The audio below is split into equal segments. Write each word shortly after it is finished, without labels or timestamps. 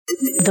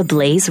the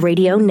Blaze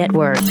Radio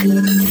Network.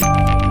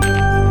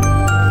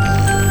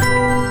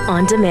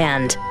 On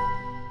demand.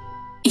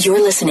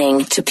 You're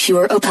listening to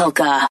Pure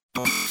Opelka.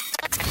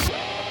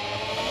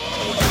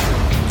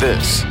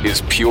 This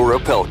is Pure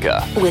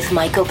Opelka. With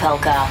Mike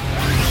Opelka.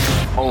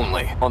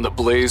 Only on the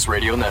Blaze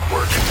Radio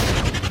Network.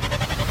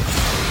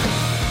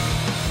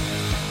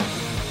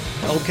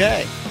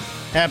 Okay.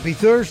 Happy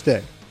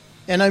Thursday.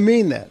 And I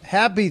mean that.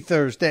 Happy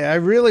Thursday. I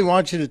really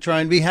want you to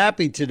try and be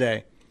happy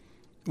today.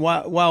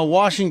 While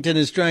Washington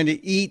is trying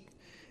to eat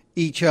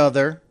each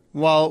other,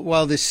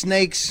 while the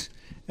snakes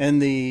and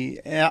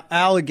the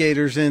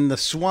alligators in the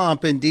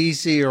swamp in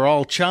D.C. are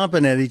all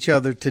chomping at each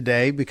other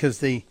today because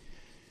the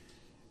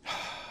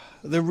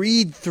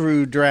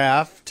read-through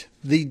draft,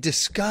 the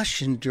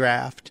discussion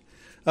draft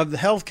of the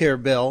health care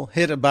bill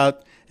hit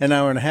about an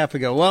hour and a half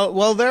ago.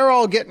 Well, they're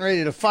all getting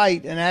ready to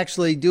fight and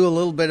actually do a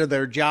little bit of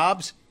their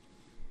jobs.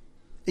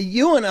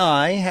 You and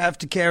I have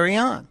to carry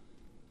on.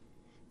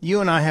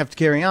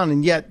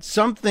 And yet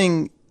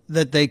something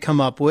that they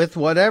come up with,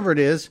 whatever it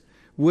is,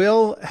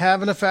 will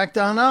have an effect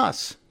on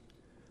us.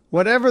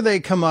 Whatever they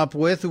come up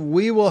with,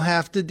 we will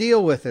have to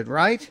deal with it,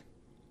 right?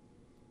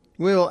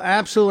 We will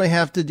absolutely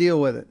have to deal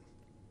with it.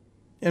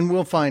 And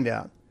we'll find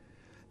out.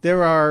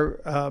 There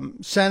are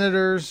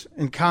senators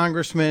and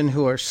congressmen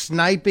who are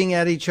sniping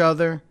at each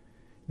other.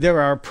 There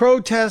are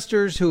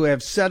protesters who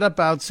have set up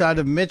outside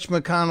of Mitch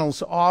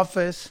McConnell's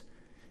office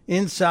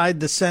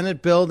inside the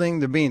Senate building.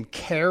 They're being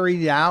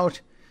carried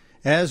out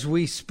as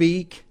we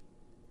speak.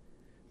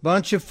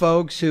 Bunch of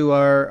folks who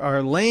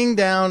are laying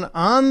down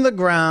on the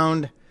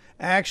ground,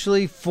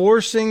 actually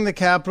forcing the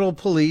Capitol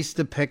Police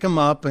to pick them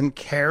up and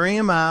carry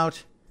them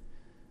out.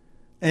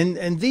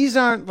 And these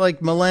aren't like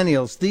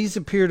millennials. These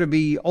appear to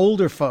be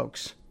older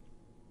folks.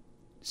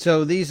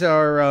 So these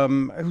are,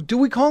 do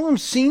we call them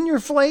senior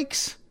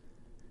flakes?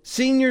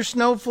 Senior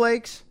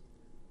snowflakes?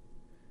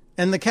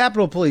 And the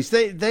Capitol Police,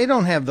 they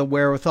don't have the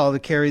wherewithal to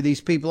carry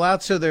these people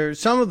out. So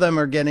some of them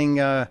are getting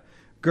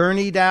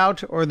gurneyed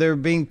out, or they're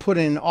being put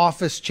in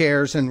office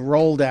chairs and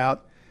rolled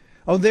out.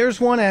 Oh, there's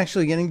one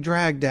actually getting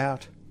dragged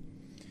out.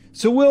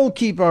 So we'll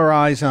keep our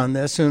eyes on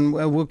this, and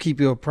we'll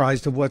keep you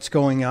apprised of what's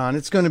going on.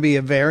 It's going to be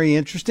a very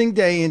interesting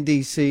day in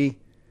D.C.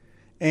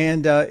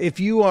 And if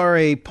you are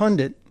a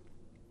pundit,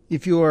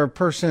 if you are a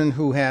person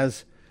who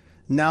has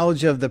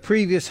knowledge of the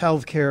previous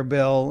health care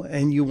bill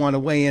and you want to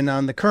weigh in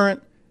on the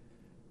current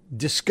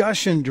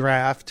discussion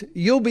draft,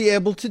 you'll be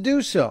able to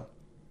do so.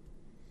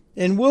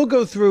 And we'll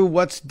go through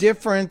what's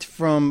different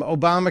from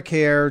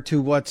Obamacare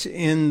to what's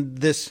in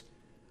this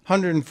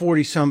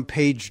 140-some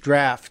page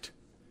draft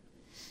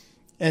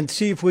and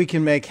see if we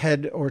can make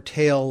head or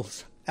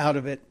tails out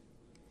of it.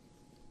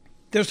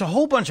 There's a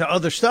whole bunch of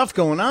other stuff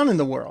going on in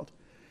the world.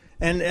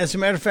 And as a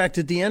matter of fact,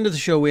 at the end of the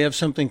show, we have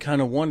something kind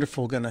of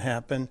wonderful going to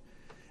happen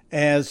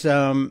as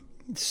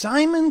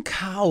Simon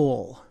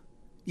Cowell.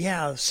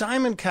 Yeah,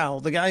 Simon Cowell,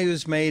 the guy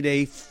who's made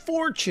a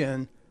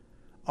fortune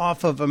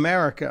off of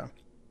America.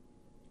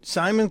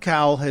 Simon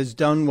Cowell has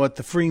done what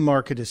the free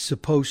market is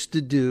supposed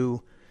to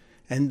do,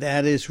 and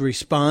that is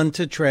respond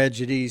to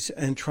tragedies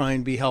and try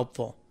and be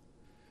helpful.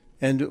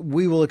 And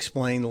we will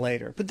explain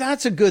later. But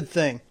that's a good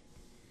thing.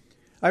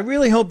 I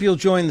really hope you'll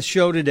join the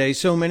show today.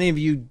 So many of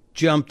you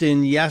jumped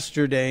in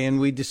yesterday, and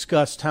we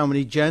discussed how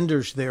many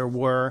genders there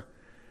were.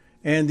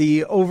 And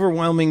the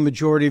overwhelming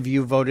majority of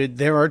you voted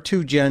there are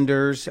 2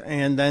 genders.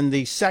 And then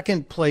the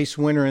second place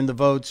winner in the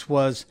votes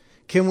was,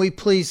 can we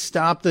please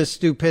stop this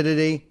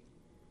stupidity?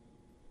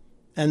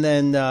 And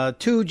then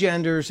 2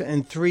 genders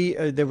and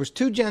 3, there was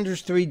 2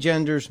 genders, 3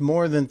 genders,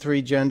 more than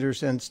 3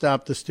 genders, and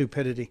stop the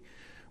stupidity.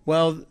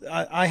 Well,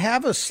 I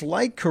have a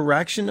slight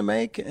correction to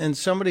make. And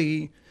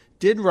somebody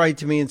did write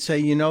to me and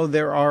say,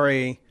 there are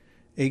a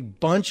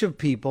bunch of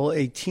people,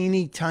 a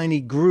teeny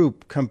tiny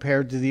group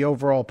compared to the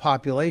overall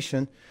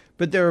population.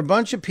 But there are a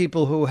bunch of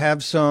people who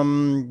have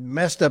some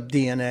messed up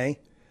DNA,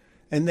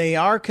 and they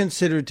are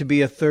considered to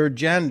be a third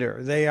gender.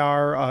 They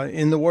are,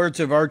 in the words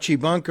of Archie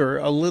Bunker,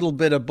 a little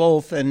bit of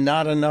both and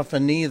not enough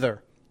of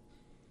neither.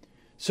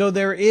 So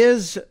there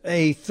is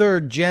a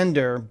third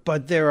gender,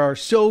 but there are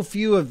so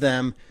few of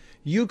them,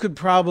 you could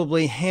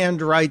probably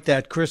handwrite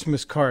that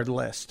Christmas card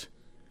list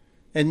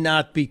and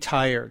not be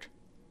tired.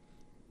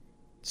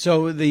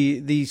 So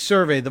the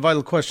survey, the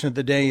vital question of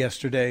the day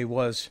yesterday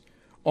was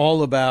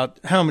all about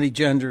how many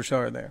genders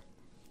are there.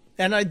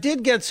 And I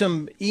did get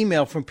some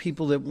email from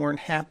people that weren't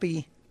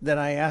happy that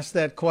I asked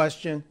that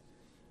question.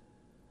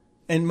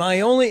 And my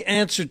only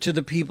answer to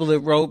the people that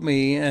wrote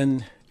me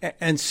and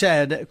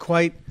said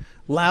quite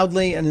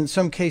loudly and in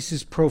some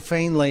cases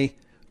profanely,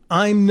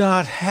 I'm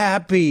not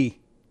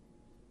happy.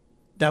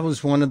 That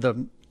was one of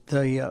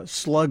the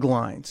slug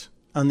lines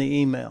on the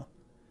email.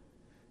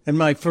 And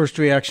my first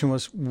reaction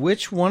was,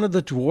 which one of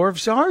the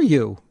dwarves are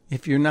you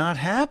if you're not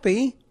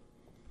happy?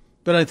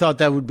 But I thought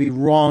that would be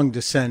wrong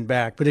to send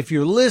back. But if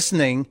you're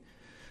listening,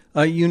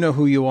 you know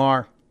who you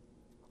are.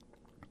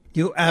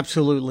 You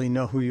absolutely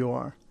know who you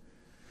are.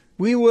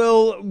 We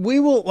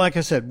will, like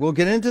I said, we'll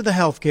get into the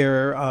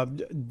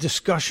healthcare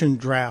discussion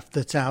draft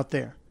that's out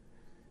there.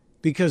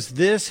 because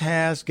this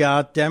has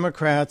got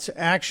Democrats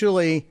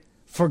actually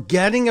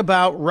forgetting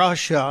about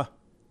Russia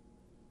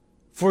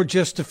for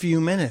just a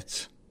few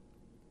minutes.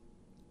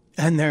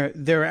 And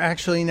they're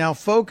actually now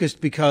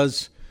focused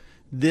because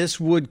this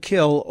would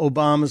kill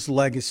Obama's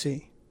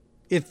legacy.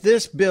 If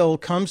this bill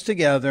comes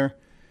together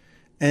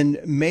and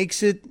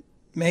makes it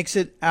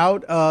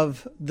out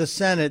of the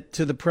Senate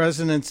to the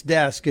president's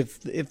desk,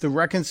 if the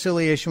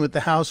reconciliation with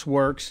the House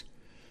works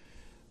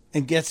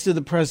and gets to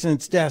the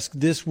president's desk,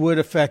 this would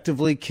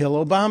effectively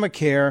kill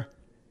Obamacare,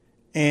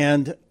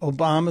 and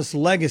Obama's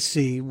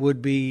legacy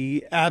would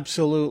be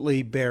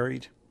absolutely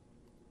buried.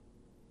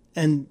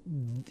 And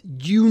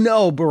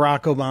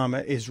Barack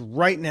Obama is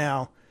right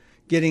now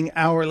getting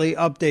hourly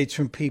updates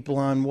from people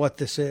on what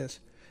this is.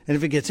 And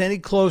if it gets any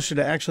closer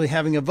to actually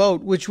having a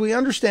vote, which we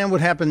understand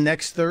would happen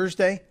next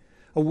Thursday,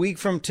 a week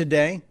from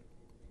today,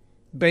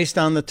 based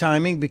on the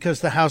timing,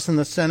 because the House and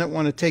the Senate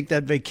want to take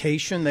that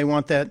vacation. They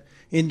want that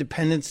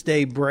Independence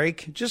Day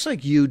break, just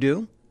like you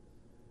do.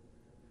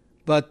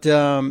 But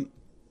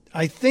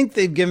I think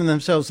they've given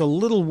themselves a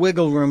little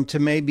wiggle room to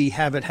maybe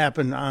have it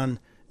happen on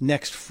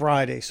next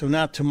Friday. So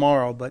not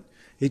tomorrow, but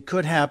it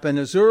could happen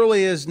as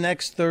early as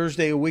next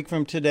Thursday, a week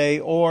from today,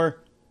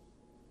 or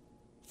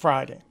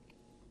Friday.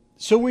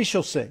 So we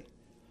shall see.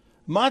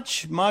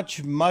 Much,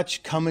 much,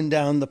 much coming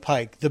down the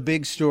pike. The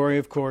big story,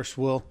 of course,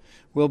 will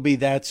be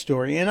that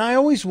story. And I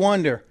always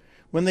wonder,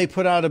 when they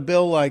put out a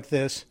bill like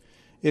this,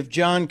 if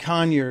John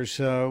Conyers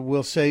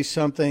will say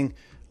something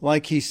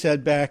like he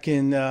said back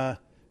in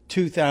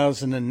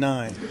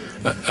 2009.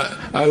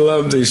 I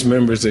love these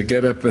members that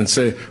get up and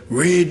say,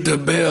 read the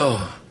bill.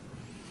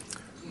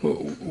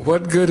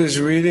 What good is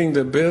reading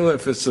the bill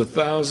if it's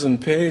 1,000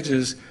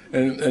 pages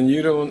and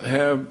you don't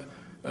have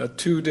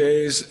 2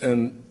 days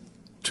and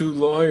 2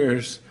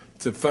 lawyers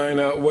to find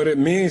out what it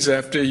means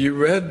after you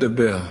read the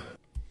bill?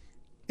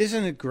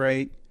 Isn't it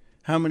great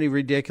how many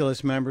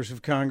ridiculous members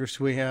of Congress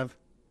we have?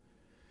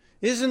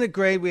 Isn't it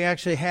great we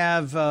actually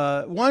have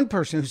one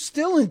person who's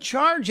still in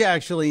charge,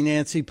 actually,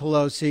 Nancy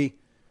Pelosi,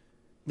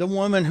 the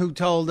woman who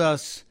told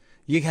us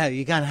you're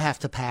going to have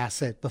to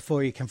pass it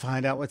before you can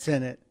find out what's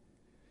in it.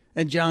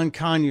 And John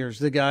Conyers,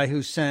 the guy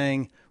who's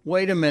saying,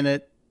 wait a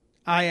minute,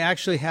 I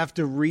actually have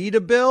to read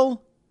a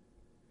bill?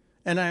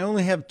 And I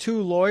only have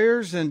 2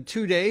 lawyers and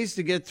 2 days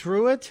to get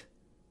through it?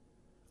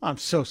 I'm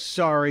so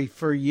sorry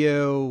for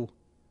you.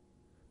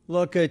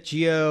 Look at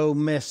you,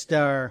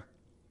 mister.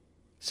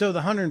 So the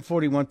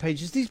 141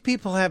 pages, these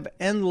people have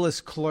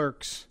endless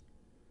clerks.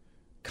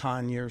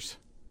 Conyers,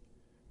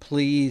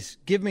 please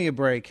give me a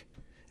break.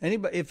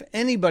 If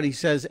anybody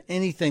says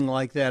anything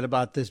like that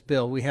about this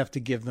bill, we have to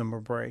give them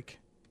a break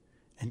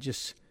and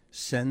just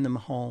send them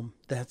home.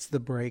 That's the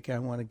break I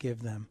want to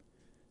give them.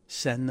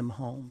 Send them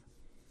home.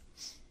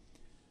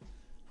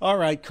 All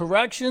right,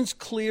 corrections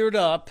cleared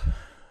up.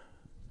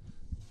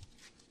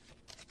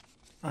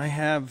 I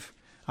have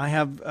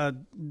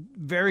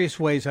various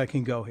ways I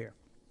can go here.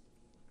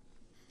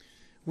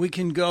 We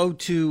can go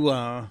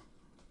to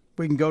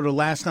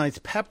last night's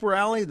pep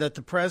rally that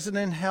the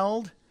president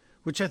held,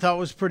 which I thought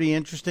was pretty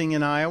interesting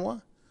in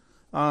Iowa.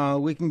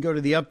 We can go to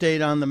the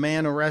update on the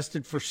man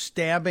arrested for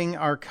stabbing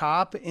our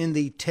cop in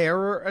the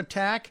terror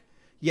attack.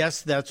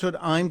 Yes, that's what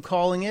I'm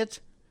calling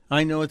it.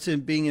 I know it's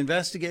being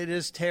investigated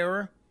as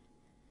terror.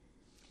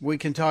 We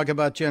can talk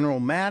about General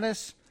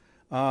Mattis.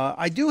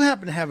 I do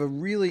happen to have a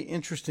really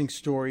interesting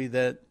story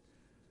that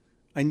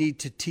I need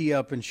to tee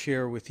up and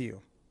share with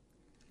you.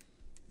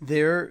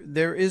 There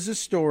is a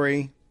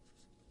story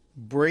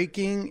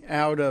breaking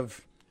out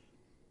of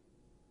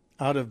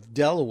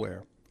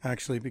Delaware,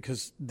 actually,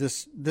 because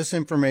this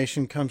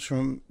information comes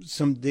from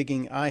some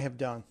digging I have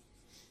done.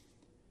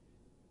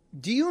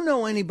 Do you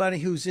know anybody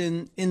who's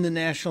in the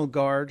National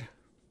Guard?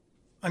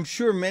 I'm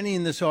sure many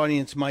in this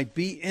audience might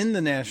be in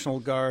the National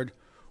Guard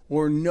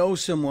or know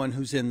someone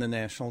who's in the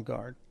National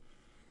Guard.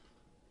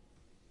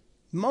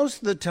 Most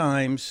of the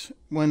times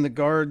when the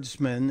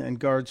guardsmen and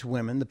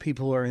guardswomen, the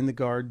people who are in the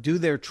Guard, do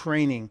their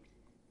training,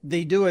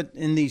 they do it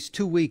in these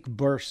 2-week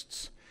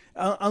bursts.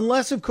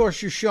 Unless, of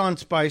course, you're Sean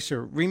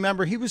Spicer.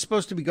 Remember, he was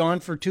supposed to be gone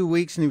for 2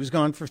 weeks and he was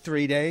gone for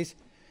 3 days.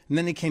 And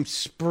then he came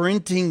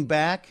sprinting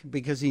back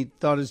because he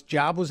thought his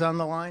job was on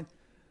the line.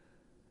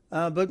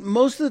 But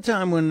most of the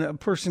time when a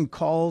person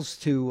calls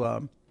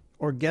to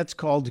or gets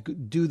called to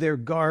do their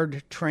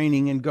Guard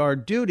training and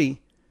Guard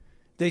duty,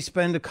 they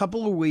spend a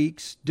couple of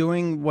weeks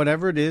doing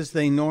whatever it is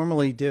they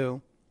normally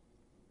do.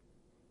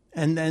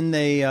 And then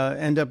they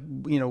end up,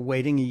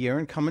 waiting a year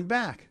and coming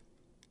back.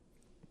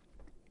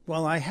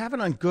 Well, I have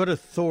it on good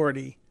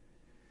authority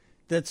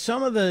that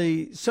some of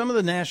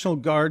the National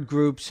Guard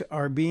groups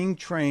are being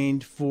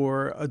trained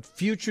for a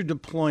future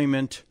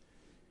deployment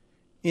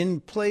in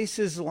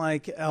places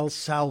like El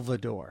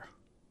Salvador.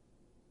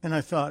 And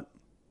I thought,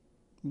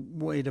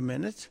 wait a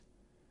minute.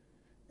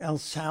 El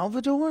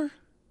Salvador?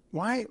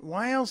 Why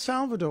El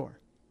Salvador?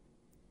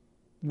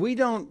 We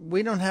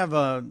don't have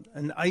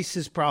an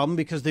ISIS problem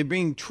because they're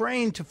being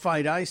trained to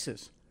fight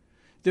ISIS.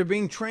 They're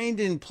being trained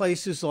in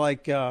places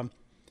like,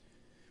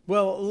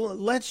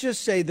 let's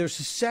just say there's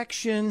a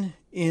section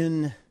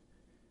in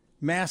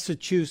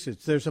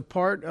Massachusetts. There's a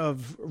part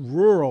of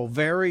rural,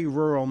 very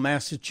rural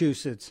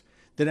Massachusetts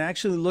that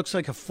actually looks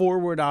like a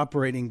forward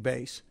operating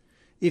base.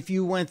 If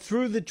you went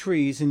through the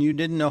trees and you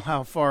didn't know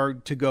how far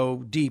to go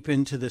deep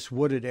into this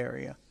wooded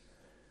area,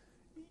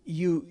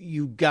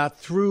 you got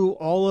through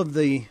all of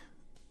the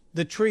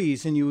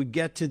trees and you would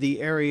get to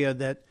the area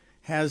that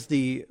has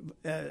the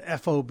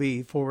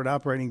FOB, forward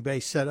operating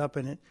base, set up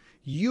in it.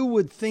 You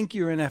would think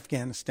you're in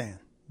Afghanistan.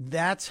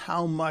 That's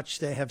how much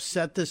they have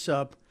set this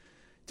up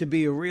to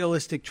be a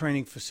realistic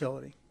training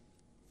facility.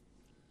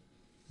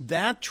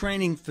 That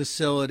training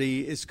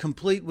facility is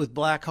complete with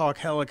Black Hawk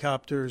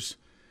helicopters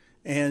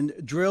and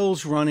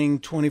drills running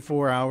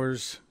 24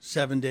 hours,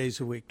 7 days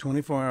a week,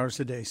 24 hours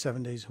a day,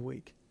 7 days a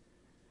week.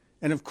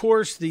 And of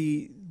course,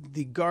 the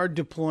Guard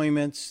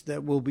deployments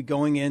that will be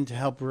going in to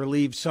help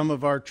relieve some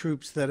of our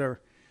troops that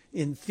are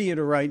in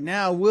theater right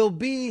now will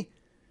be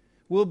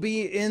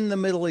in the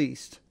Middle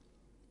East.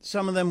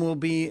 Some of them will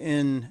be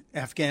in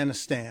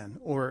Afghanistan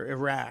or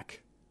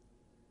Iraq.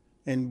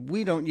 And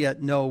we don't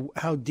yet know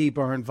how deep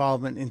our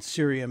involvement in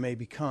Syria may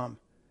become.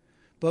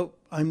 But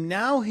I'm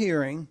now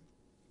hearing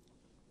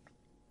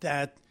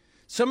that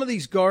some of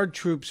these Guard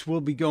troops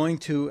will be going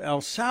to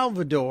El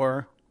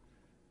Salvador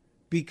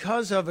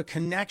because of a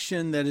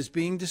connection that is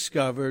being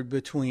discovered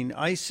between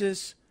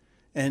ISIS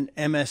and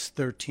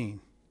MS-13.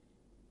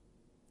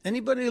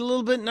 Anybody a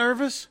little bit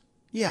nervous?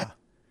 Yeah.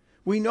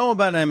 We know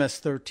about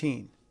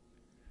MS-13.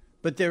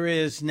 But there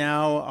is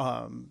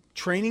now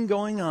training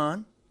going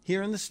on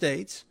here in the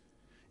States.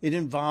 It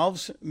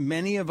involves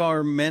many of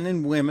our men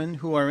and women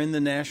who are in the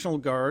National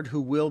Guard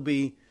who will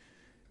be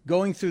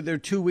going through their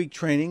 2-week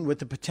training with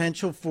the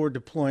potential for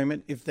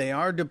deployment. If they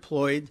are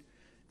deployed,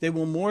 they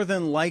will more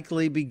than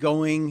likely be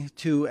going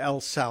to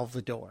El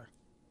Salvador.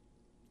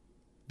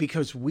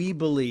 Because we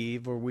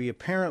believe, or we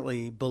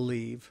apparently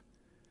believe,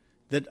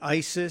 that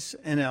ISIS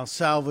and El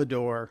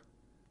Salvador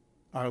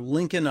are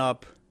linking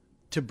up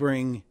to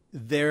bring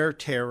their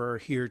terror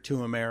here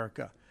to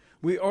America.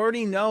 We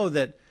already know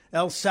that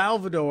El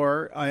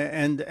Salvador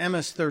and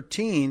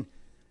MS-13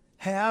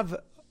 have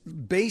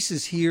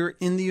bases here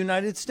in the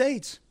United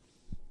States.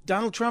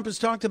 Donald Trump has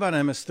talked about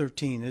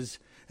MS-13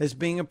 as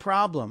being a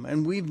problem,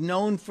 and we've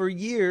known for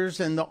years,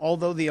 and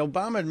although the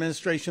Obama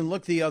administration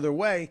looked the other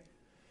way,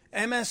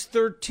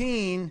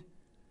 MS-13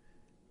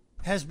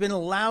 has been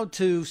allowed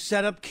to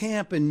set up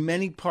camp in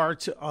many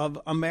parts of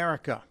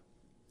America.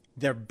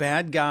 They're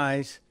bad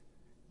guys.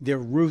 They're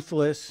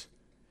ruthless.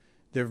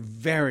 They're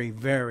very,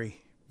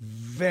 very,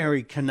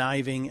 very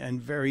conniving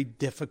and very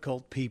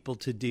difficult people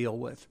to deal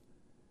with.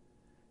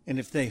 And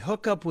if they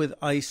hook up with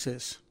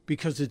ISIS,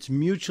 because it's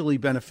mutually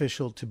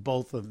beneficial to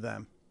both of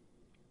them,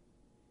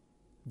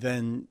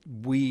 then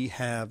we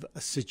have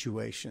a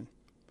situation.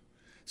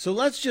 So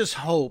let's just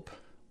hope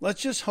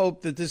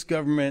that this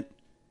government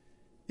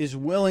is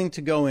willing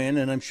to go in,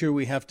 and I'm sure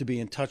we have to be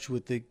in touch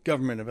with the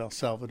government of El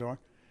Salvador,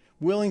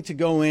 willing to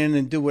go in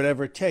and do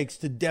whatever it takes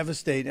to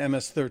devastate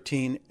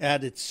MS-13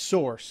 at its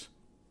source.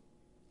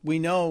 We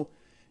know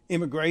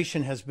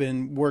immigration has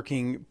been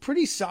working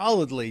pretty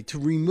solidly to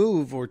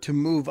remove or to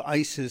move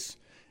ISIS,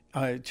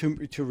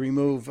 to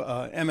remove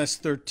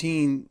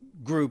MS-13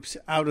 groups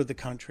out of the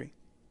country.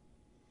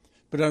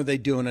 But are they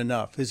doing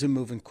enough? Is it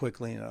moving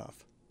quickly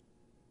enough?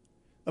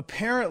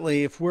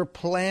 Apparently, if we're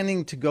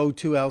planning to go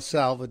to El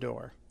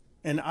Salvador,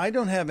 and I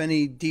don't have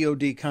any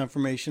DOD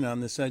confirmation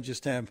on this, I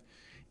just have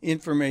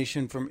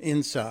information from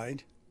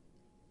inside.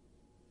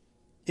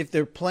 If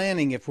we're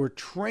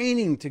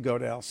training to go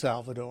to El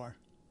Salvador,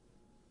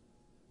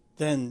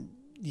 then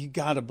you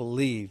got to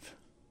believe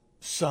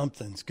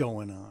something's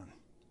going on.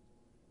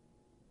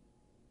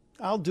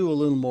 I'll do a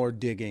little more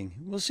digging.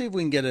 We'll see if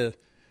we can get a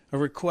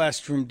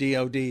request from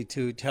DOD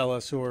to tell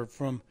us, or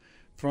from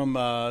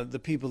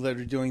the people that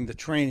are doing the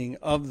training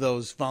of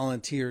those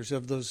volunteers,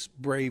 of those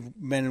brave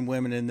men and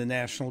women in the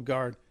National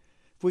Guard,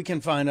 if we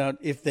can find out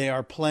if they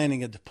are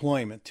planning a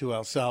deployment to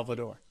El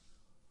Salvador.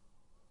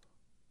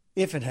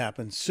 If it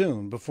happens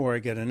soon, before I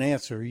get an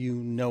answer, you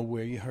know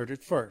where you heard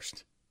it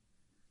first.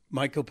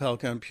 Mike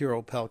Opelka and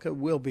Pure Opelka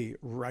will be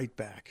right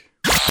back.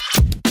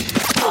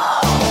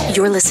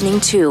 You're listening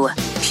to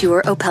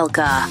Pure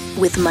Opelka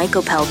with Mike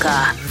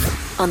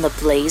Opelka on the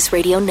Blaze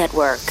Radio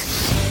Network.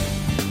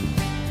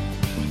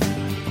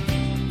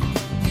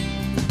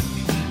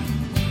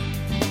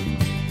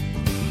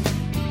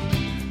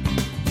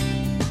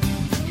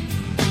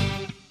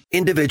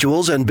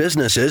 Individuals and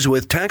businesses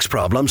with tax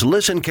problems,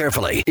 listen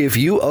carefully. If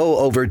you owe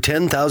over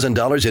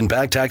 $10,000 in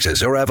back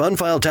taxes or have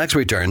unfiled tax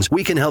returns,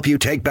 we can help you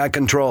take back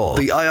control.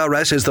 The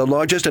IRS is the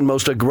largest and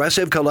most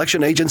aggressive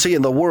collection agency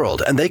in the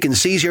world, and they can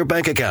seize your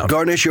bank account,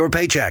 garnish your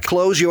paycheck,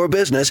 close your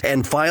business,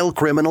 and file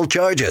criminal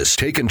charges.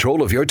 Take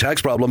control of your tax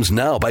problems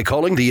now by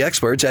calling the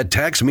experts at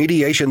Tax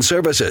Mediation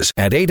Services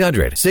at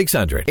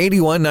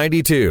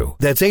 800-600-8192.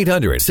 That's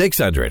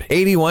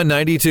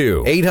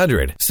 800-600-8192.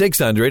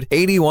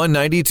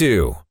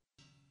 800-600-8192.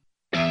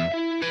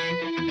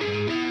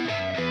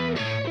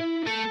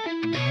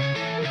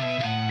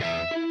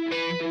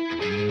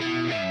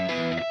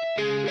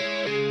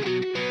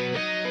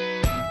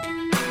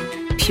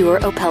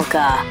 Pure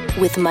Opelka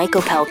with Mike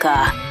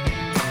Opelka.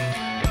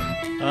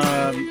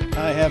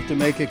 I have to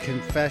make a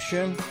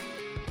confession.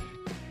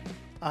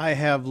 I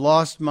have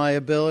lost my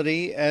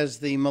ability, as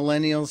the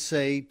millennials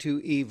say, to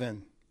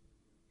even.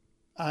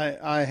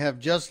 I have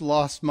just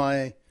lost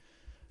my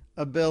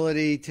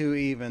ability to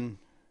even.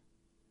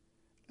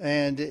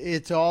 And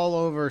it's all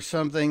over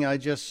something I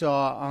just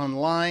saw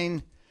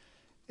online.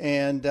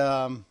 And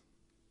I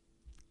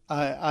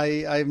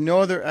have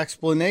no other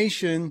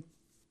explanation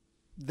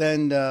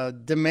than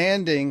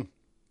demanding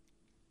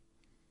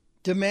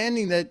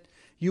that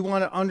you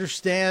want to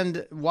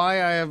understand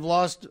why I have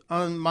lost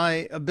on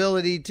my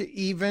ability to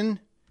even.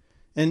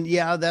 And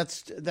yeah,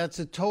 that's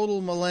a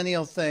total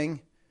millennial thing.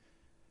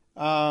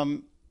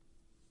 I'm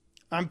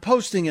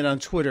posting it on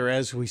Twitter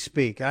as we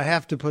speak. I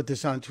have to put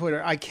this on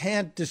Twitter. I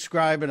can't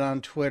describe it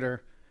on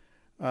Twitter.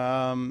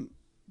 It's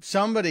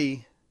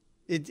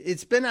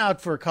been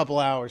out for a couple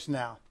hours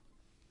now.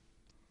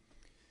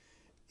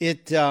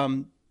 It's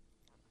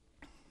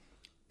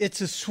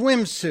a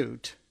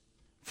swimsuit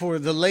for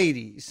the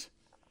ladies,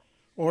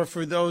 or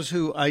for those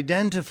who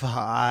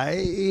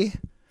identify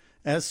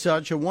as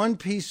such, a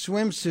one-piece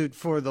swimsuit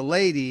for the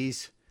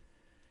ladies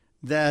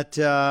that,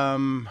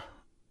 well,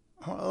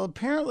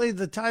 apparently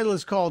the title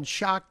is called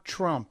Shocked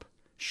Trump.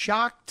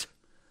 Shocked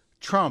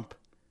Trump.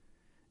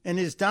 And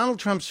is Donald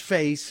Trump's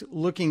face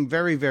looking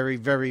very, very,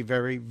 very,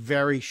 very,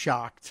 very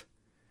shocked.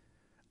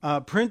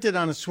 Printed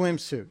on a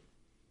swimsuit.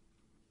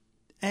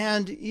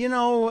 And, you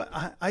know,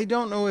 I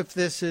don't know if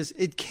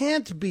it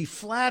can't be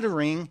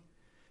flattering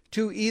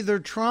to either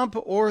Trump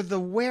or the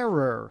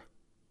wearer.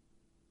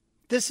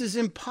 This is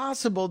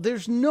impossible.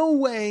 There's no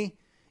way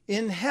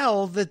in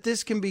hell that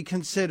this can be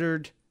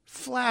considered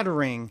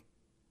flattering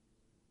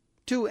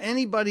to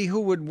anybody who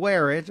would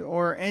wear it,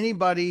 or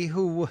anybody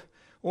who,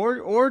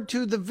 or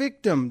to the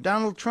victim,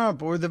 Donald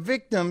Trump, or the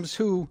victims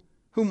who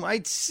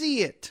might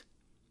see it.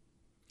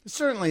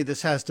 Certainly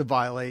this has to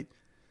violate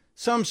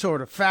some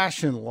sort of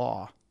fashion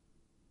law.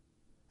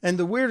 And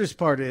the weirdest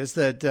part is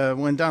that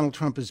when Donald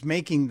Trump is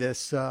making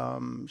this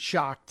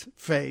shocked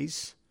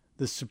face,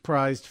 this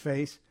surprised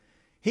face,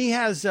 he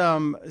has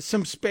some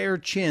spare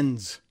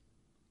chins.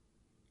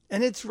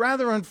 And it's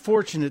rather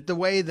unfortunate the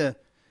way the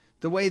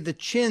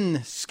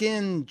chin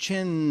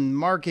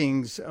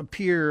markings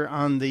appear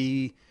on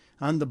the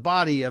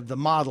body of the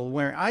model.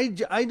 Where I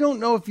don't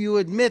know if you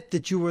admit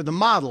that you were the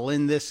model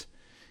in this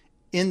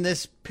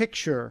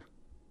picture.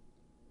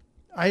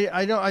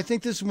 I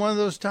think this is one of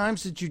those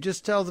times that you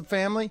just tell the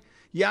family,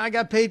 yeah, I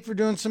got paid for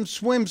doing some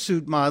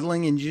swimsuit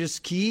modeling, and you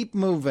just keep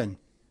moving.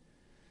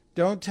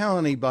 Don't tell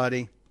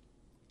anybody.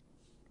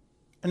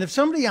 And if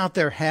somebody out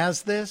there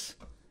has this,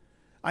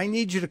 I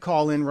need you to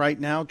call in right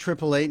now,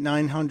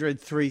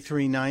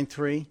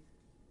 888-900-3393,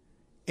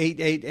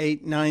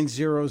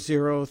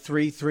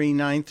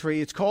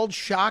 888-900-3393. It's called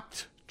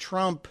Shocked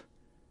Trump.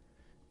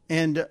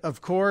 And,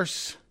 of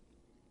course,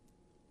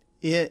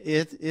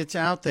 it's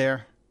out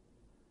there.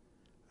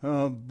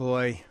 Oh,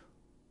 boy.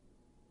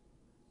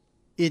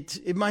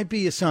 It might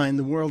be a sign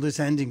the world is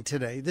ending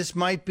today. This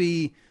might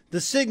be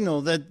the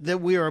signal that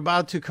we are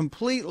about to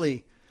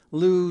completely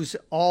lose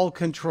all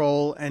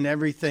control and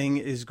everything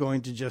is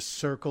going to just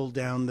circle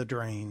down the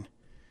drain.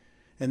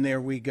 And there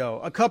we go.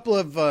 A couple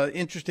of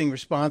interesting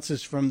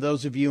responses from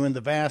those of you in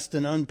the vast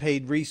and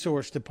unpaid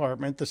resource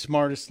department, the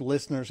smartest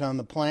listeners on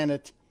the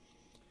planet.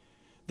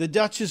 The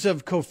Duchess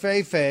of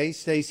Covfefe,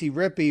 Stacey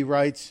Rippey,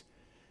 writes,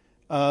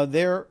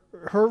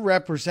 her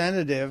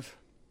representative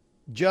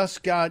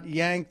just got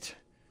yanked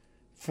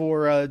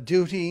for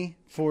duty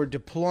for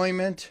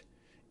deployment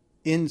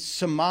in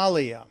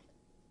Somalia.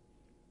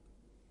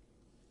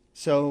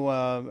 So,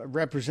 a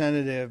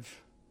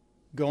representative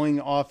going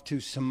off to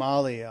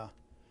Somalia,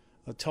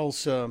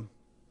 Tulsa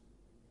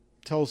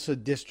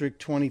District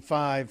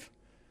 25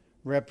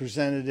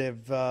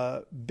 Representative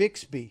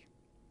Bixby.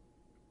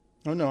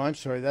 Oh, no, I'm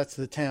sorry. That's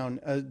the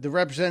town. The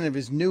representative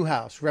is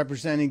Newhouse,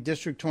 representing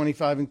District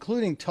 25,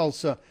 including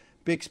Tulsa,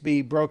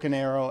 Bixby, Broken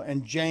Arrow,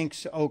 and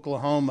Jenks,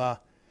 Oklahoma,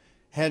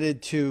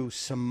 headed to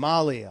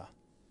Somalia.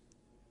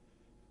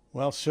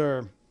 Well,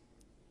 sir,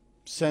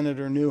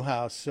 Senator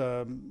Newhouse,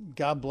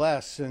 God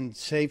bless and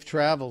safe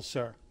travels,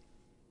 sir.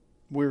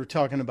 We were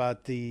talking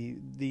about the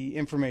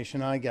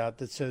information I got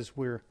that says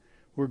we're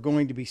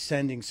going to be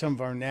sending some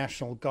of our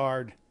National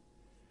Guard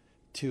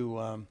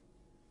to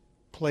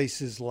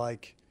places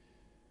like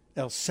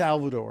El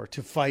Salvador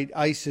to fight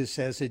ISIS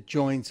as it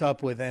joins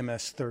up with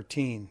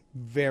MS-13.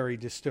 Very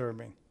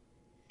disturbing.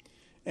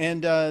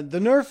 And the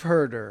Nerf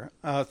Herder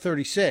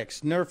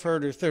 36, Nerf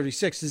Herder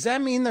 36, does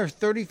that mean there are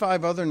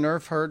 35 other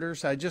Nerf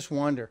Herders? I just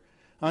wonder.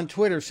 On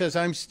Twitter says,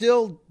 I'm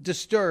still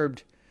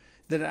disturbed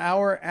that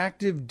our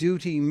active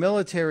duty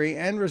military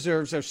and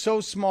reserves are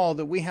so small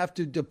that we have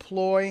to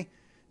deploy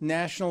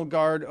National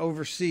Guard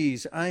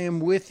overseas. I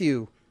am with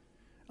you.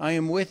 I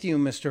am with you,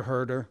 Mr.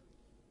 Herder.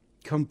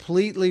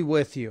 Completely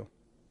with you.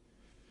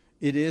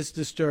 It is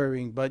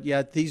disturbing, but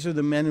yet these are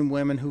the men and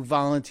women who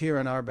volunteer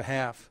on our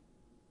behalf.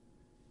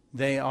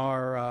 They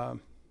are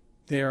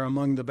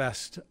among the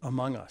best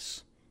among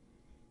us.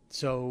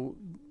 So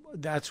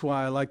that's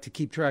why I like to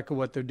keep track of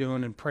what they're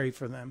doing and pray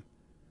for them.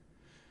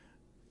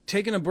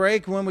 Taking a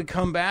break. When we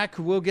come back,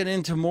 we'll get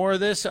into more of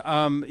this.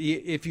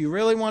 If you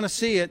really want to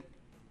see it,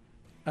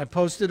 I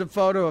posted a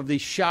photo of the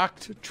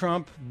shocked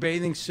Trump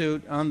bathing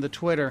suit on the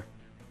Twitter.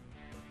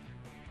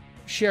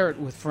 Share it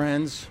with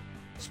friends,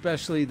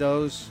 especially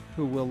those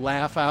who will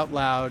laugh out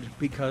loud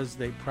because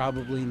they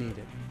probably need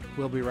it.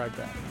 We'll be right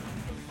back.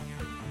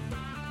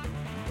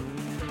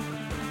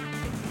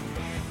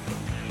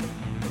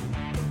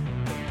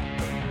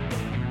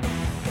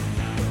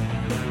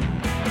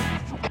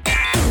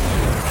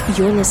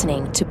 You're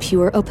listening to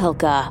Pure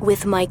Opelka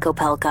with Mike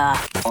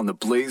Opelka on the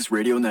Blaze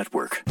Radio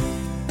Network.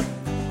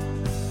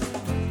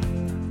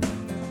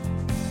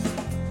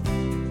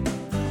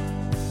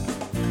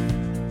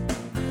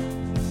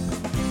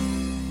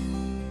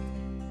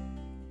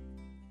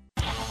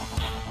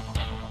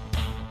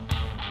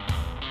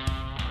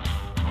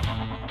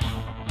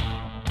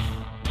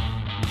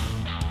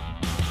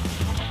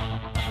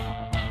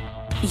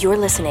 You're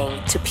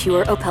listening to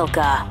Pure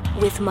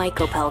Opelka with Mike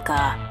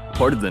Opelka.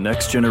 Part of the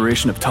next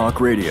generation of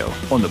talk radio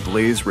on the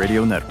Blaze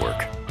Radio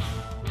Network.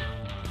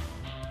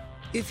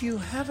 If you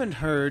haven't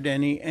heard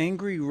any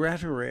angry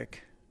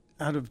rhetoric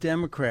out of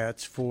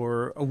Democrats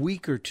for a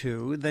week or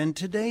two, then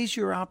today's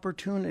your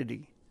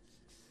opportunity.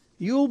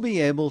 You'll be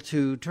able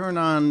to turn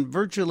on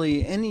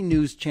virtually any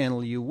news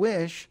channel you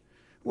wish,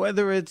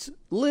 whether it's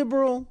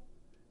liberal,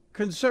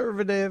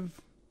 conservative,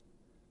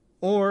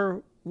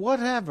 or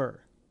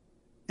whatever,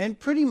 and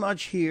pretty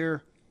much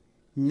hear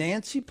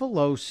Nancy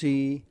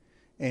Pelosi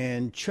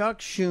and Chuck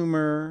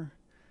Schumer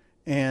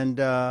and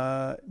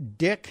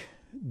Dick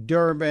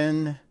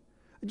Durbin,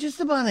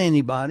 just about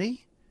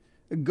anybody,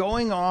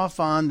 going off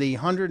on the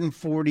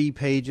 140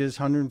 pages,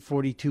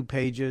 142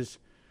 pages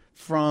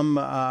from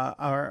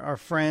our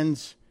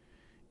friends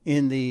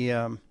in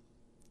the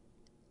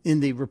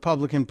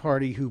Republican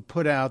Party who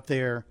put out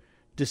their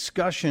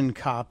discussion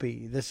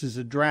copy. This is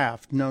a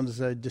draft known as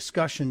a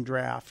discussion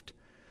draft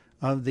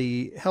of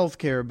the health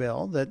care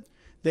bill that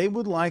they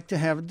would like to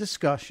have a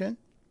discussion.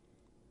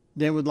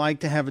 They would like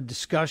to have a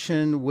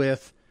discussion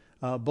with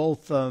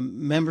both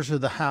members of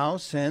the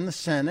House and the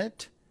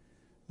Senate.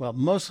 Well,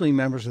 mostly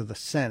members of the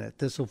Senate.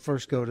 This will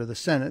first go to the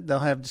Senate. They'll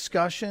have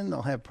discussion.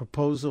 They'll have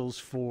proposals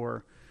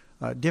for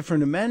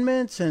different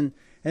amendments. And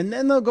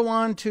then they'll go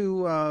on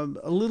to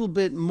a little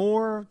bit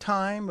more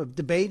time of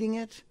debating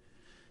it.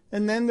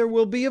 And then there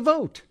will be a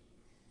vote.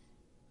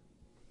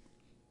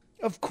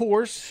 Of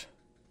course,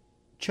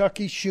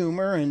 Chucky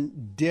Schumer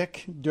and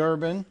Dick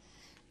Durbin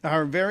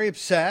are very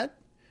upset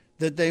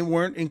that they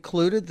weren't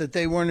included, that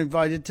they weren't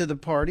invited to the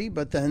party.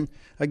 But then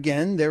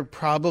again, they're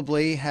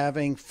probably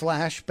having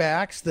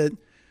flashbacks that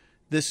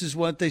this is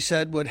what they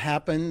said would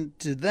happen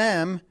to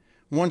them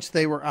once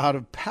they were out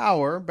of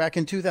power back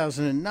in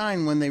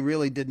 2009, when they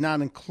really did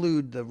not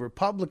include the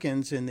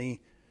Republicans in the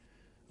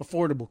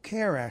Affordable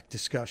Care Act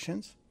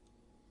discussions.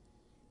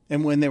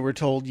 And when they were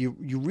told, you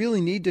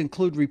really need to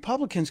include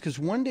Republicans because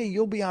one day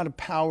you'll be out of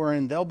power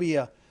and there'll be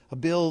a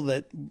bill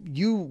that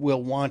you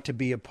will want to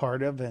be a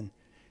part of.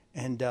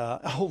 And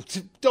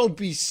don't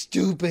be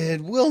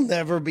stupid. We'll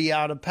never be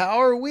out of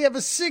power. We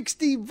have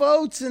 60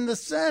 votes in the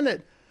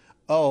Senate.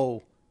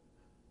 Oh,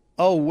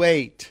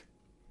 wait.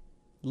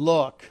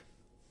 Look.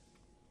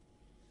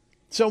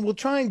 So we'll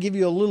try and give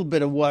you a little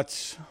bit of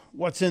what's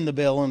in the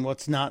bill and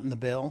what's not in the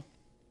bill.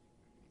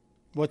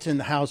 What's in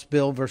the House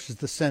bill versus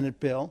the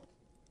Senate bill.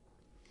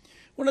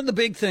 One of the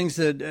big things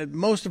that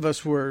most of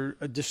us were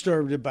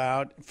disturbed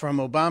about from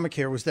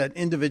Obamacare was that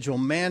individual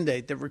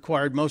mandate that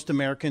required most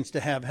Americans to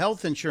have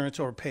health insurance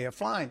or pay a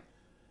fine.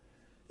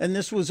 And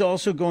this was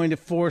also going to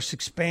force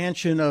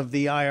expansion of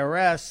the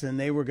IRS, and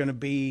they were going to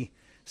be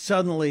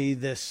suddenly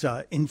this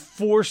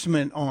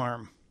enforcement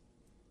arm.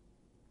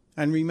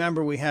 And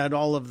remember, we had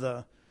all of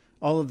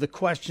the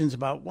questions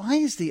about why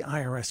is the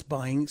IRS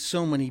buying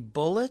so many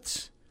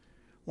bullets?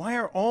 Why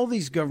are all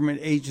these government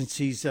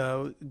agencies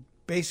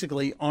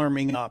basically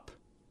arming up?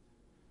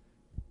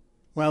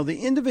 Well,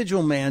 the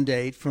individual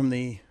mandate from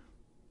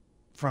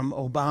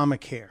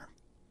Obamacare,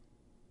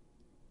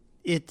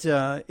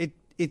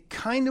 it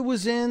kind of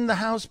was in the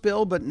House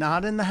bill, but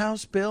not in the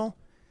House bill.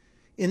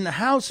 In the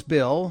House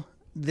bill,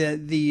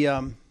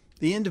 the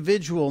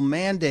individual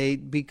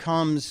mandate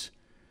becomes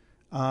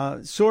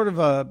sort of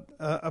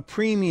a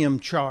premium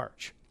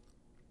charge.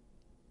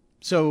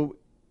 So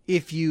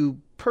if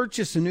you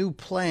purchase a new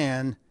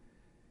plan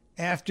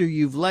after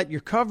you've let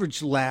your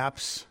coverage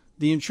lapse,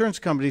 the insurance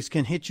companies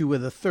can hit you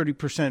with a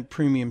 30%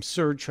 premium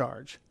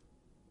surcharge.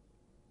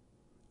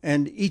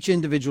 And each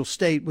individual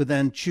state would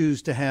then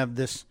choose to have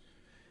this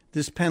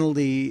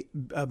penalty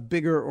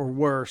bigger or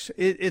worse.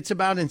 It's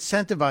about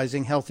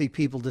incentivizing healthy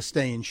people to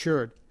stay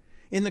insured.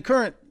 In the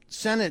current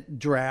Senate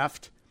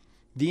draft,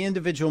 the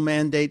individual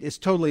mandate is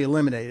totally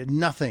eliminated.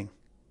 Nothing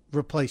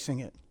replacing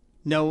it.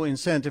 No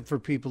incentive for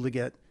people to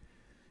get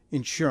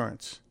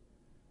insurance.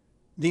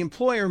 The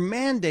employer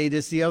mandate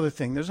is the other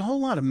thing. There's a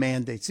whole lot of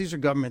mandates. These are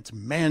governments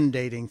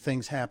mandating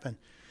things happen.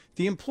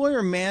 The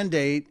employer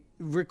mandate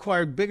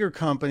required bigger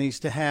companies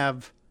to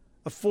have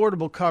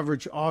affordable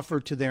coverage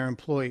offered to their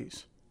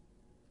employees.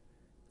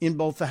 In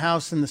both the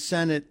House and the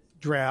Senate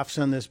drafts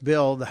on this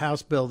bill, the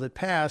House bill that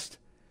passed,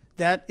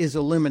 that is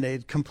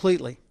eliminated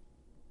completely.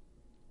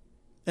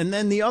 And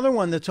then the other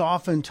one that's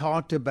often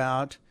talked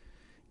about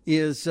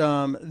is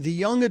the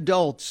young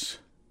adults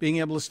being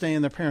able to stay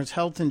in their parents'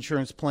 health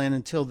insurance plan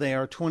until they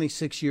are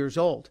 26 years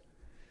old.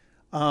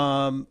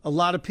 A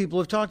lot of people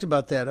have talked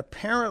about that.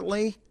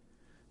 Apparently,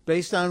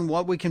 based on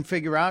what we can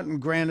figure out, and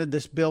granted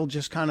this bill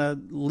just kind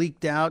of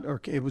leaked out,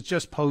 or it was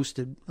just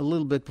posted a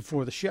little bit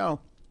before the show,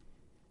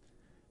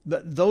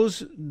 but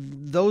those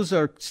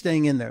are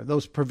staying in there,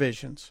 those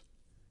provisions.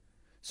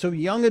 So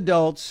young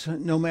adults,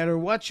 no matter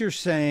what you're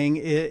saying,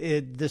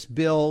 this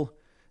bill,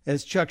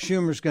 as Chuck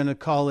Schumer's going to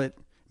call it,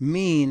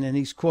 mean, and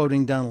he's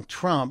quoting Donald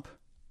Trump,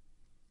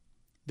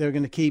 they're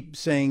going to keep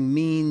saying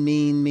mean,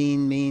 mean,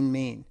 mean, mean,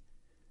 mean.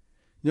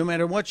 No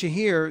matter what you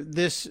hear,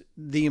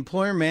 the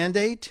employer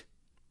mandate,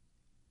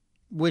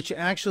 which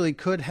actually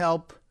could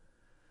help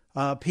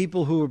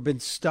people who have been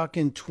stuck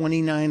in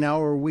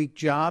 29-hour-a-week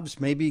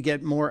jobs, maybe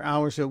get more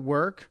hours at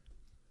work,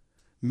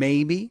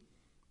 maybe.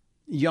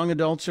 Young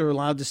adults are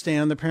allowed to stay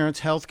on their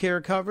parents' health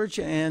care coverage,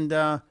 and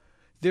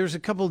there's a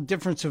couple of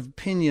differences of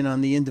opinion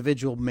on the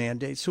individual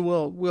mandates,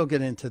 so we'll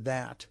get into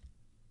that.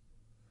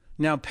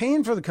 Now,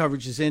 paying for the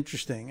coverage is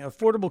interesting.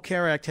 Affordable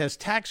Care Act has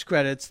tax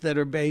credits that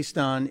are based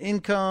on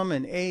income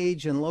and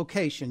age and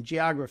location,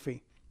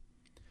 geography.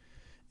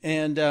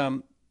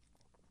 And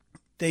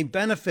they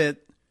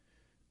benefit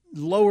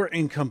lower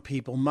income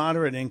people,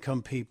 moderate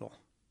income people,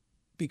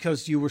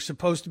 because you were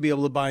supposed to be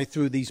able to buy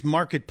through these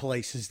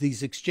marketplaces,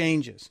 these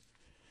exchanges.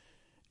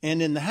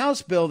 And in the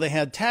House bill, they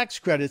had tax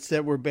credits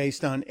that were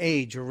based on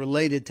age or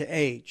related to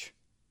age,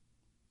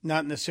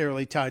 not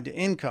necessarily tied to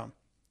income.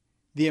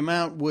 The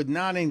amount would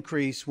not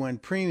increase when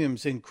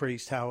premiums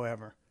increased,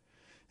 however,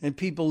 and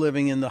people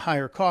living in the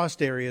higher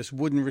cost areas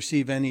wouldn't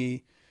receive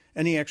any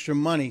extra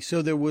money.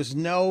 So there was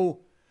no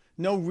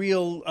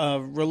real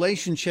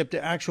relationship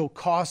to actual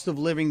cost of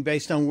living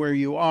based on where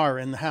you are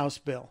in the House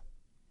bill.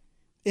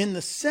 In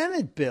the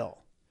Senate bill,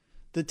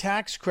 the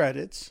tax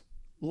credits,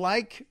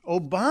 like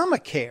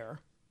Obamacare,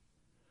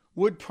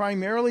 would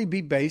primarily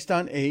be based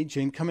on age,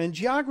 income, and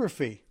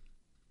geography.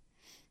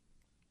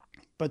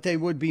 But they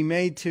would be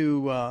made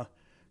to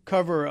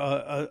cover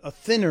a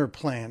thinner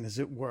plan, as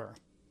it were.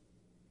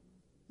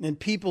 And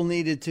people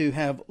needed to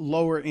have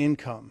lower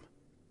income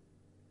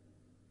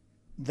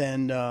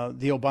than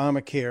the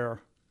Obamacare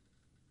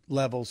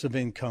levels of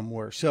income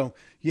were. So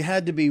you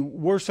had to be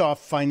worse off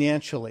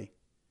financially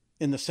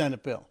in the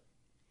Senate bill.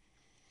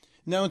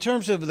 Now, in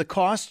terms of the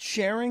cost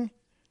sharing,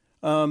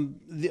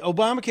 the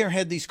Obamacare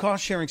had these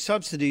cost sharing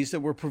subsidies that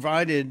were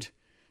provided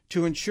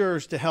to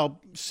insurers to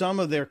help some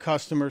of their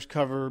customers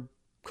cover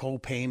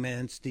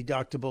co-payments,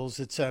 deductibles,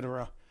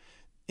 etc.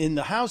 In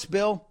the House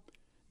bill,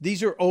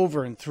 these are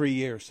over in 3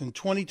 years. In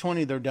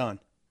 2020, they're done.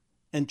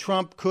 And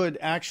Trump could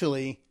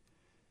actually,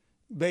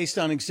 based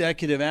on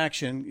executive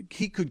action,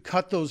 he could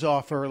cut those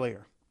off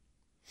earlier.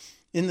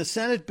 In the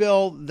Senate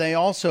bill, they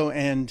also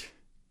end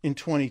in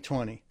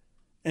 2020.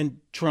 And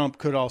Trump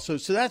could also.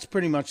 So that's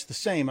pretty much the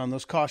same on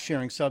those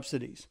cost-sharing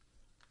subsidies.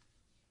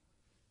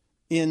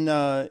 In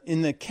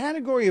the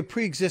category of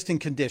pre-existing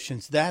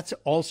conditions, that's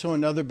also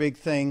another big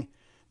thing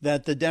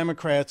that the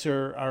Democrats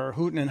are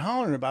hooting and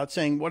hollering about,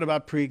 saying, what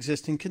about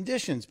pre-existing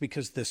conditions?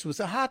 Because this was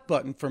a hot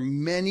button for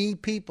many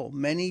people,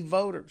 many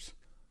voters.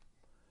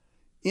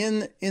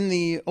 In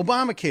the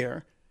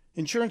Obamacare,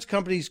 insurance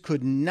companies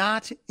could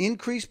not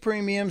increase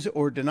premiums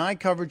or deny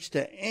coverage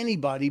to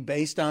anybody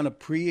based on a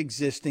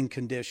pre-existing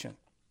condition.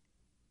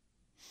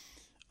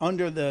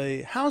 Under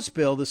the House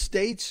bill, the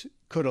states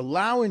could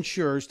allow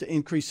insurers to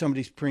increase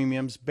somebody's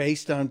premiums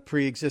based on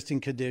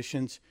pre-existing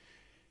conditions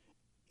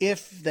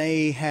if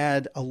they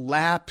had a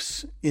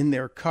lapse in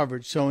their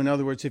coverage. So in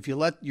other words, if you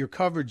let your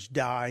coverage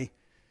die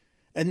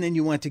and then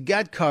you went to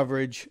get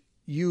coverage,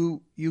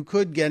 you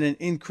could get an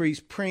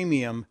increased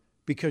premium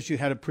because you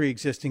had a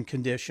pre-existing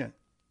condition.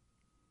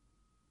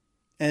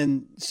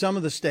 And some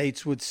of the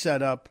states would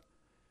set up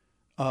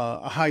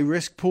a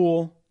high-risk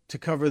pool to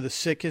cover the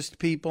sickest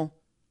people.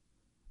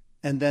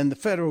 And then the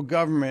federal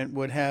government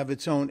would have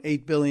its own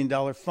 $8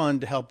 billion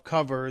fund to help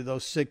cover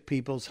those sick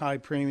people's high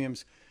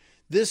premiums.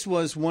 This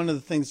was one of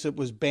the things that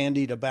was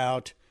bandied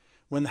about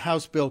when the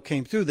House bill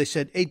came through. They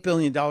said $8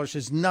 billion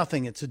is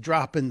nothing. It's a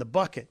drop in the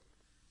bucket.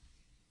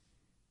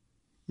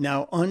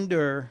 Now,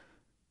 under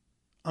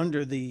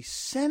the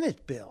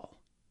Senate bill,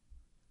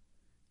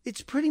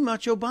 it's pretty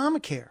much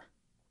Obamacare.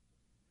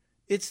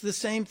 It's the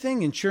same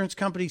thing. Insurance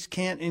companies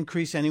can't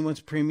increase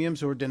anyone's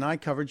premiums or deny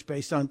coverage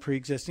based on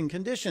pre-existing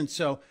conditions.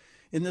 So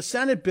in the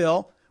Senate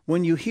bill,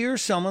 when you hear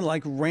someone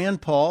like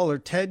Rand Paul or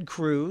Ted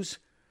Cruz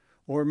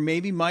or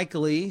maybe Mike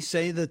Lee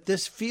say that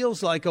this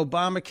feels like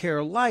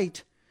Obamacare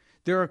light,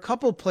 there are a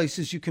couple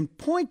places you can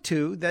point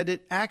to that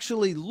it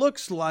actually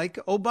looks like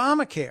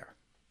Obamacare.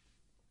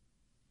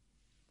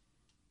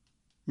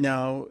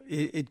 Now,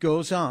 it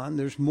goes on.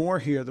 There's more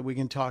here that we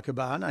can talk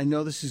about. I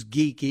know this is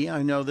geeky.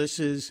 I know this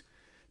is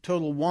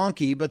total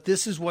wonky, but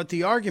this is what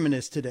the argument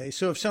is today.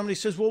 So if somebody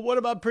says, well, what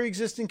about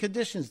pre-existing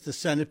conditions? The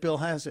Senate bill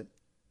has it.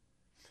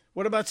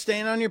 What about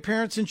staying on your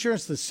parents'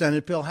 insurance? The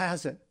Senate bill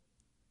has it.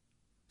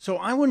 So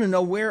I want to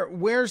know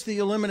where's the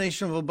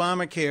elimination of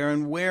Obamacare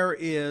and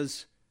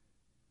where's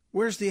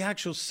the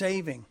actual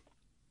saving?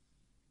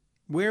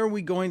 Where are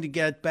we going to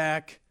get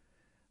back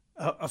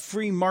a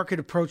free market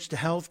approach to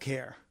health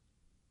care?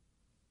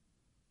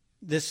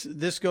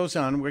 This goes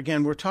on.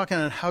 Again, we're talking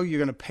about how you're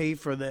going to pay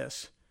for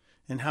this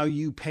and how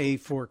you pay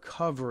for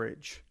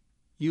coverage,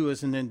 you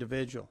as an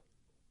individual.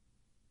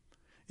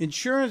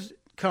 Insurance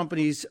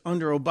companies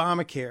under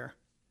Obamacare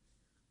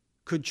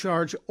could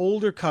charge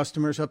older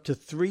customers up to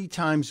 3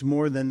 times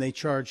more than they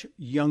charge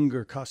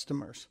younger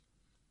customers.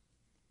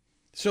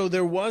 So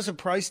there was a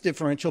price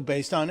differential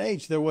based on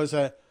age. There was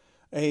a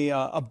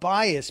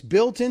bias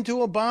built into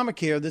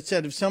Obamacare that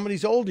said if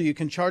somebody's older, you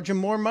can charge them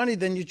more money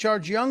than you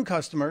charge young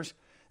customers.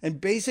 And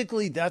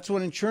basically, that's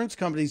what insurance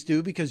companies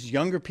do because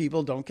younger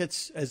people don't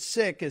get as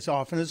sick as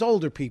often as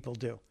older people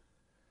do.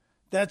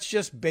 That's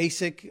just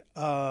basic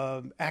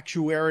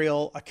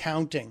actuarial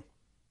accounting.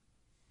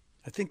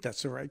 I think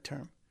that's the right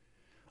term.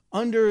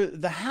 Under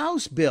the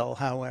House bill,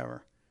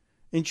 however,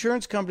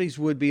 insurance companies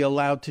would be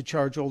allowed to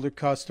charge older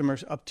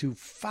customers up to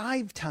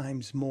 5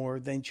 times more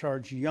than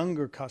charge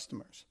younger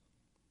customers.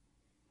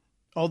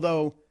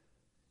 Although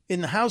in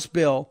the House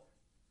bill,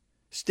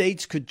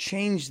 states could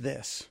change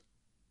this.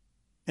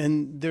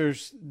 And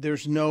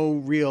there's no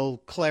real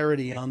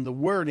clarity on the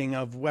wording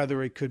of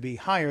whether it could be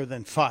higher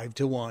than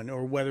 5-1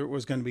 or whether it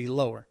was going to be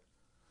lower.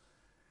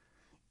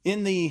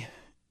 In the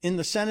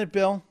Senate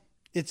bill,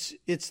 it's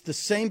the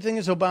same thing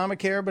as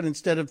Obamacare, but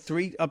instead of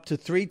up to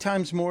 3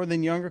 times more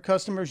than younger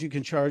customers, you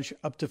can charge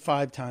up to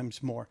 5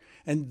 times more.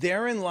 And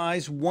therein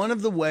lies one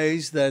of the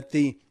ways that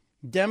the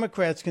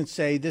Democrats can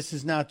say this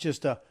is not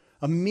just a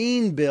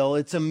mean bill,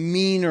 it's a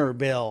meaner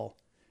bill,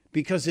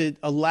 because it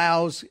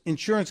allows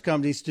insurance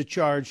companies to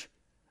charge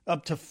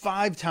up to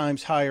 5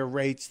 times higher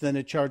rates than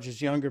it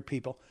charges younger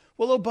people.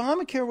 Well,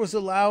 Obamacare was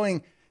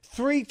allowing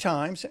 3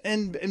 times,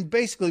 and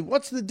basically,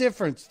 what's the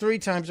difference, 3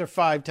 times or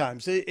 5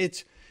 times?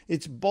 It's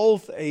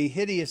both a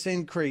hideous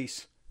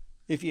increase,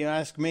 if you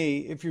ask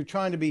me, if you're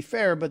trying to be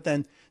fair, but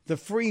then the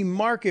free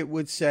market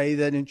would say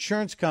that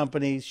insurance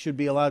companies should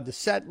be allowed to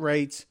set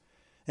rates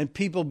and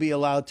people be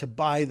allowed to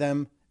buy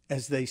them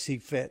as they see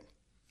fit.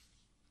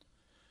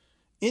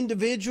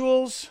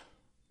 Individuals,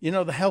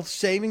 the health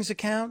savings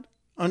account,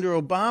 under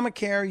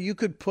Obamacare, you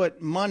could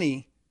put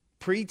money,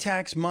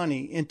 pre-tax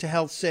money, into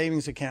health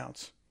savings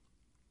accounts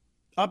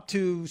up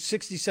to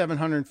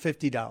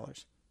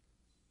 $6,750.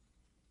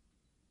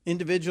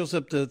 Individuals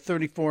up to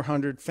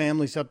 $3,400,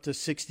 families up to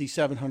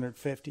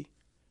 $6,750.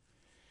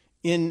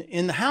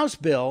 In the House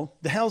bill,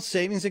 the health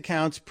savings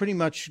accounts pretty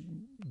much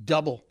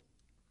double.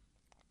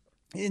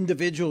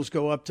 Individuals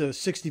go up to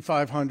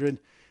 $6,500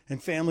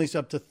 and families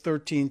up to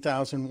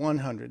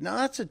 $13,100. Now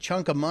that's a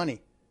chunk of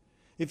money.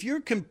 If you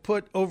can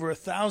put over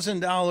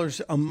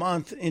 $1,000 a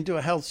month into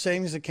a health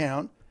savings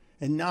account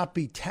and not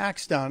be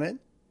taxed on it,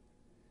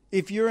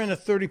 if you're in a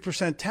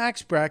 30%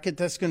 tax bracket,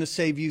 that's going to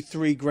save you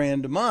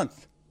 $3,000 a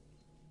month.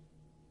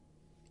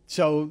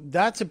 So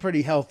that's a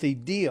pretty healthy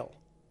deal.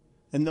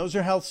 And those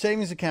are health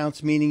savings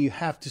accounts, meaning you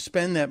have to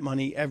spend that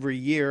money every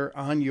year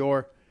on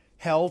your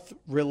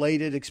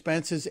health-related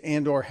expenses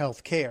and or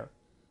health care.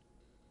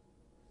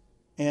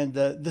 And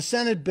the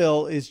Senate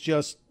bill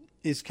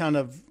is kind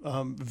of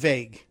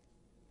vague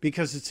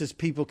because it says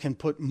people can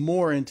put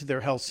more into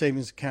their health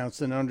savings accounts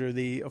than under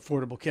the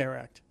Affordable Care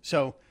Act.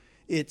 So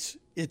it's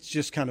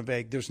just kind of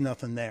vague. There's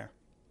nothing there.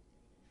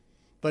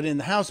 But in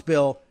the House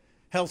bill,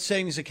 health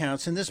savings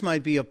accounts, and this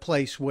might be a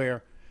place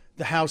where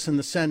the House and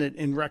the Senate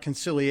in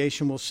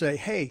reconciliation will say,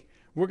 hey,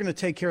 we're going to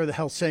take care of the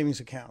health savings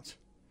accounts.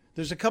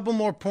 There's a couple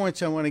more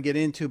points I want to get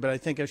into, but I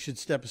think I should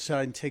step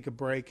aside and take a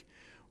break.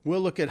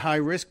 We'll look at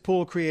high-risk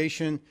pool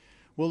creation.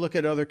 We'll look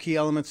at other key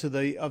elements of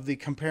the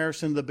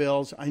comparison of the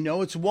bills. I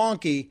know it's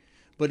wonky,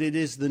 but it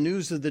is the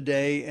news of the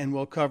day, and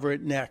we'll cover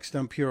it next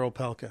on Pure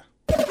Opelka.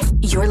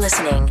 You're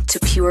listening to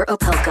Pure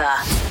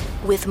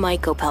Opelka with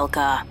Mike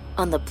Opelka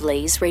on the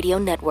Blaze Radio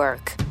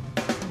Network.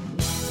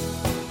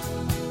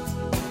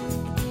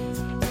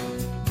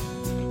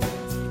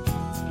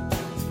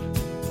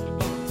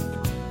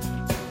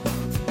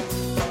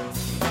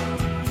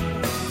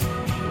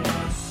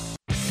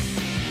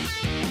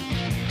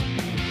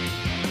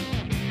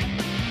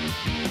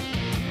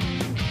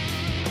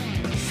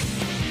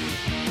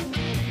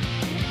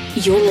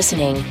 You're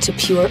listening to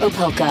Pure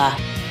Opelka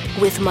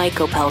with Mike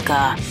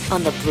Opelka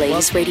on the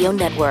Blaze Radio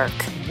Network.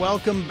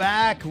 Welcome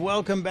back.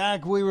 Welcome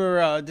back. We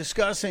were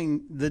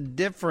discussing the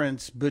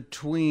difference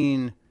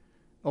between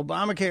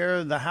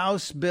Obamacare, the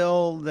House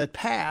bill that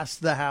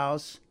passed the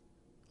House,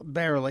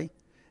 barely,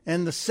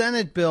 and the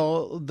Senate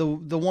bill,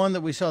 the one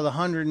that we saw the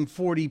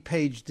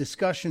 140-page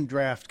discussion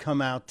draft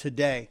come out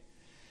today.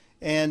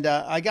 And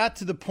I got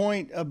to the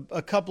point of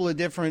a couple of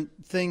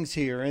different things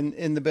here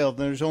in the bill.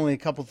 There's only a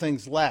couple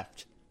things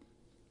left.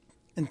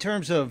 In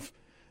terms of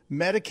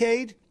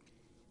Medicaid,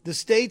 the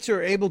states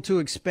are able to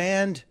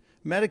expand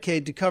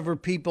Medicaid to cover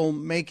people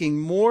making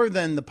more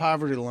than the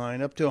poverty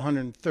line, up to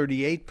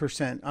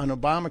 138% on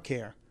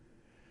Obamacare.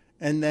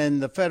 And then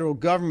the federal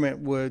government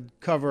would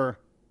cover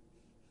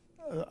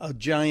a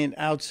giant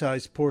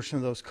outsized portion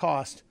of those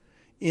costs.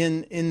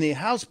 In the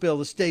House bill,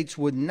 the states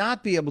would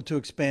not be able to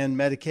expand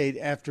Medicaid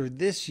after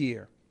this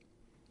year.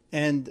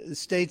 And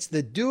states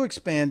that do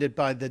expand it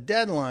by the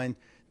deadline,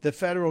 the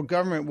federal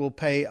government will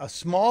pay a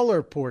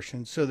smaller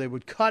portion, so they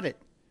would cut it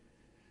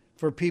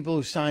for people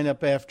who sign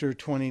up after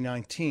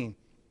 2019.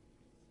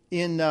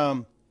 In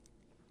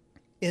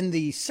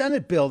the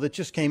Senate bill that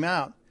just came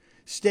out,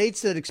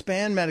 states that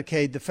expand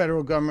Medicaid, the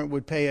federal government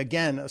would pay,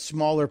 again, a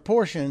smaller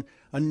portion,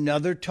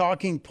 another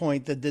talking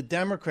point that the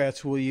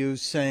Democrats will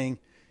use, saying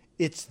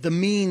it's the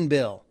mean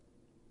bill.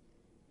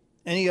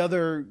 Any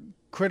other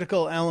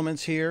critical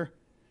elements here?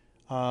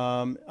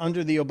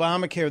 Under the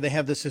Obamacare, they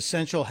have this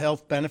essential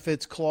health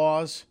benefits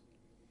clause.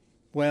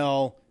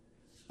 Well,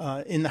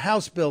 in the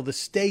House bill, the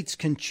states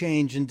can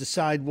change and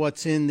decide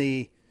what's in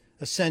the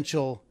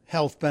essential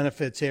health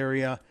benefits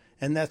area,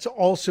 and that's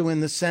also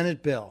in the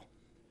Senate bill.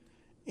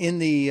 In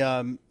the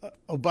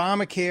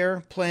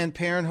Obamacare, Planned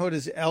Parenthood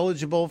is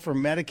eligible for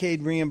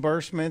Medicaid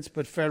reimbursements,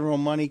 but federal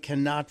money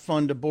cannot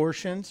fund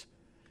abortions.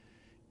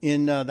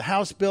 In the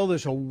House bill,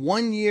 there's a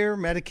 1-year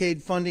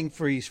Medicaid funding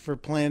freeze for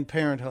Planned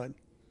Parenthood.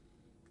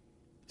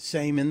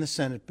 Same in the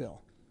Senate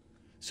bill.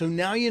 So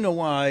now you know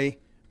why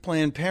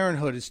Planned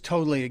Parenthood is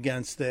totally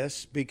against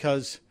this,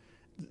 because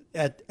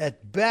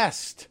at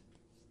best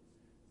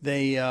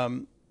they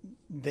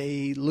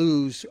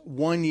lose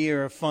 1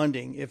 year of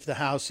funding if the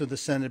House or the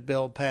Senate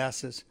bill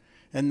passes.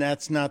 And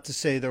that's not to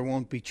say there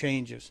won't be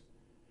changes.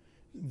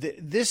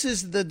 This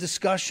is the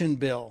discussion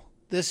bill.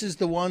 This is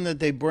the one that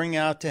they bring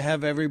out to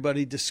have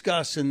everybody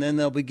discuss, and then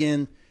they'll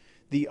begin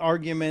the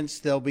arguments,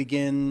 they'll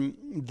begin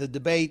the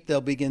debate, they'll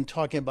begin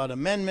talking about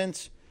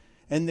amendments,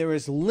 and there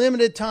is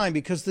limited time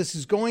because this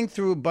is going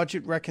through a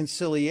budget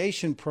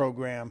reconciliation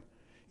program.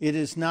 It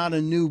is not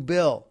a new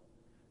bill,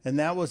 and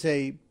that was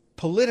a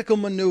political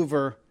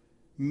maneuver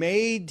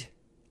made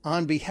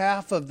on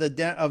behalf of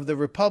the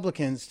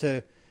Republicans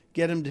to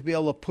get them to be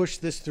able to push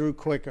this through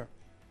quicker.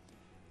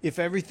 If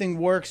everything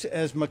works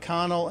as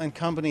McConnell and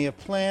company have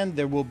planned,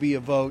 there will be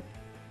a vote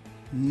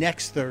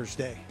next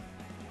Thursday.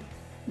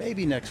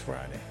 Maybe next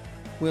Friday.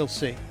 We'll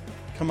see.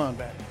 Come on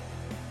back.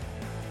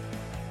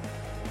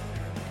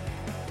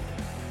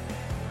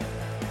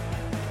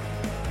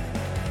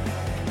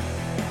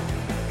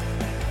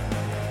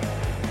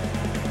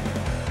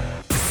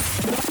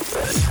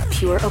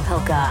 Pure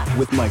Opelka.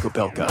 With Mike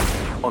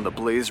Opelka on the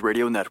Blaze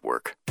Radio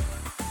Network.